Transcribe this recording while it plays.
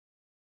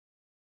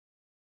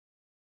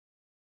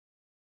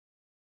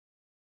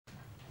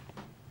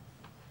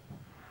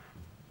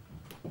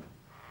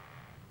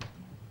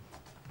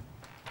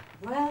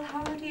Well,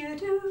 how do you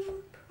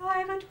do,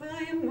 Private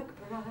William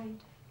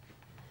McBride?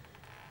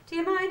 Do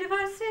you mind if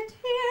I sit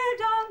here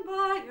down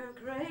by your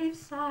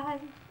graveside?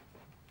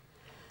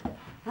 And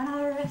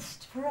I'll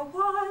rest for a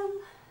while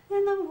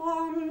in the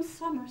warm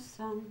summer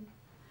sun.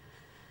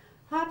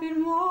 I've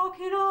been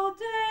walking all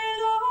day,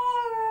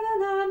 Lord,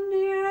 and I'm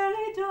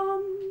nearly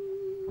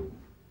done.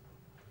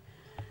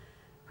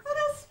 Could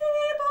I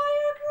see by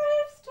your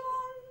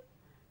gravestone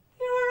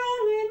you were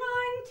only 19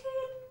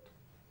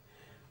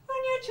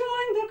 when you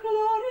joined the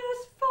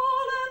glorious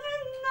fallen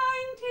in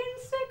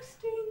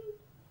 1916?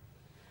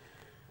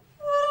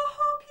 Well, I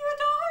hope you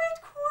died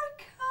quick,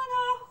 and I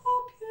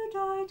hope you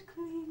died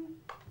clean.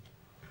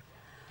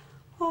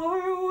 Or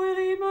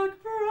Willie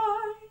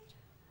McBride,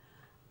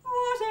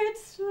 was it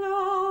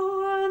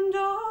slow and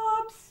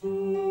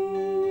obscene?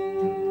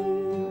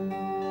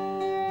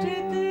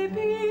 Did they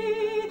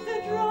beat the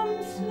drum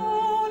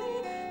slowly?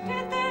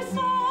 Did they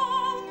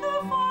sound the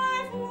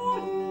fife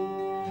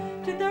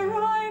lowly? Did the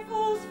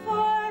rifles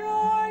fire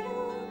o'er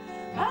you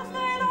as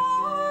they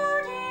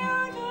lowered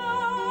you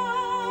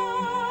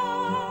down?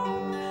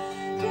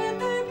 Did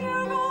the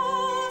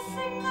bugles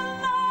sing the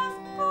last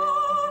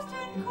post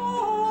in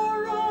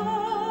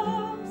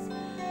chorus?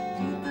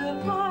 Did the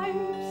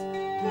pipes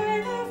play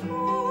the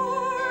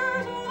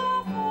floors of the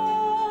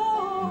forest?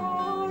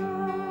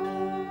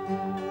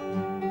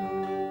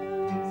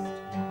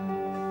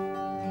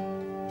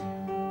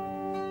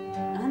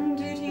 And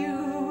did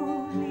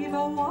you leave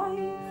a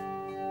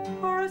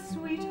wife or a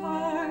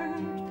sweetheart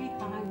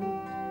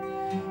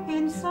behind?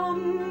 In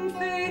some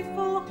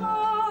faithful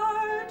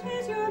heart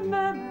is your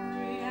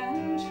memory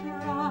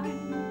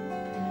enshrined.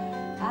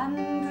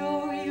 And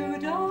though you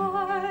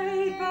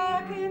died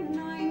back in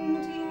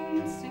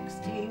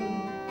 1916,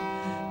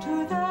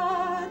 to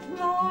that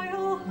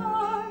loyal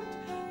heart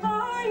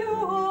are you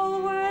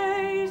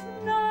always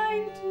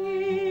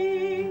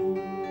 19?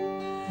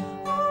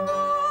 Or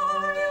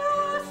are you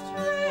a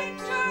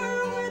stranger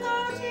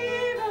without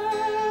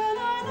even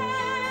a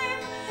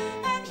name,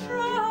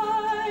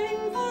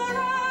 enshrined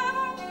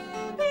forever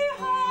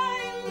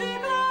behind a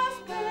glass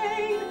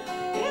pane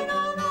in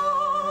an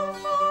old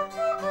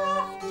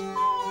photograph,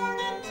 torn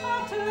and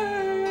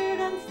tattered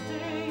and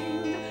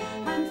stained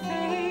and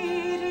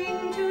fading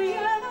to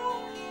yellow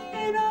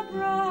in a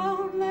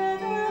brown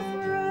leather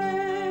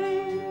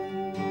frame?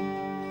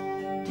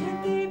 Did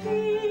they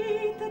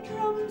beat the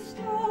drum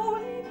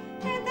slowly?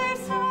 Did they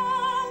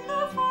sound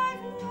the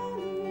fife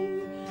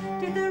lowly?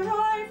 Did the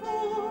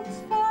rifles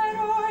fire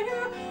o'er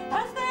you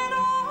as they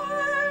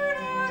lowered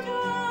you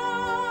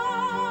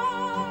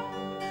down?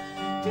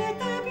 Did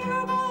the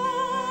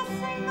bugles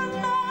sing the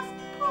last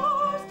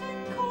post in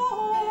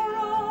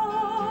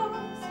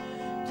chorus?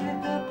 Did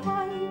the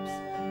pipes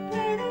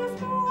play the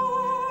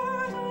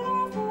floors of the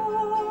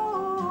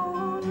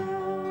forest?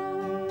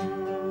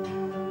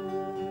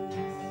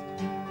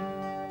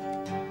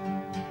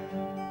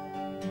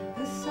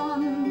 The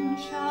sun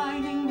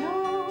shining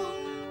now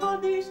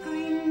on these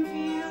green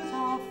fields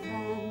of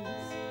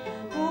France.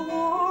 The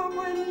warm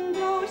wind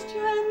blows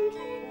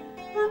gently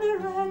and the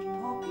red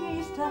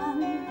poppies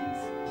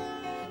dance.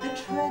 The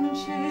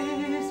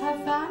trenches have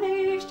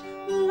vanished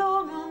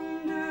long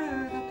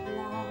under the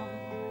plough.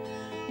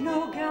 No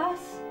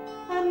gas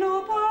and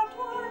no barbed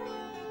wire,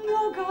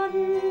 no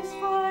guns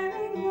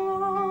firing now.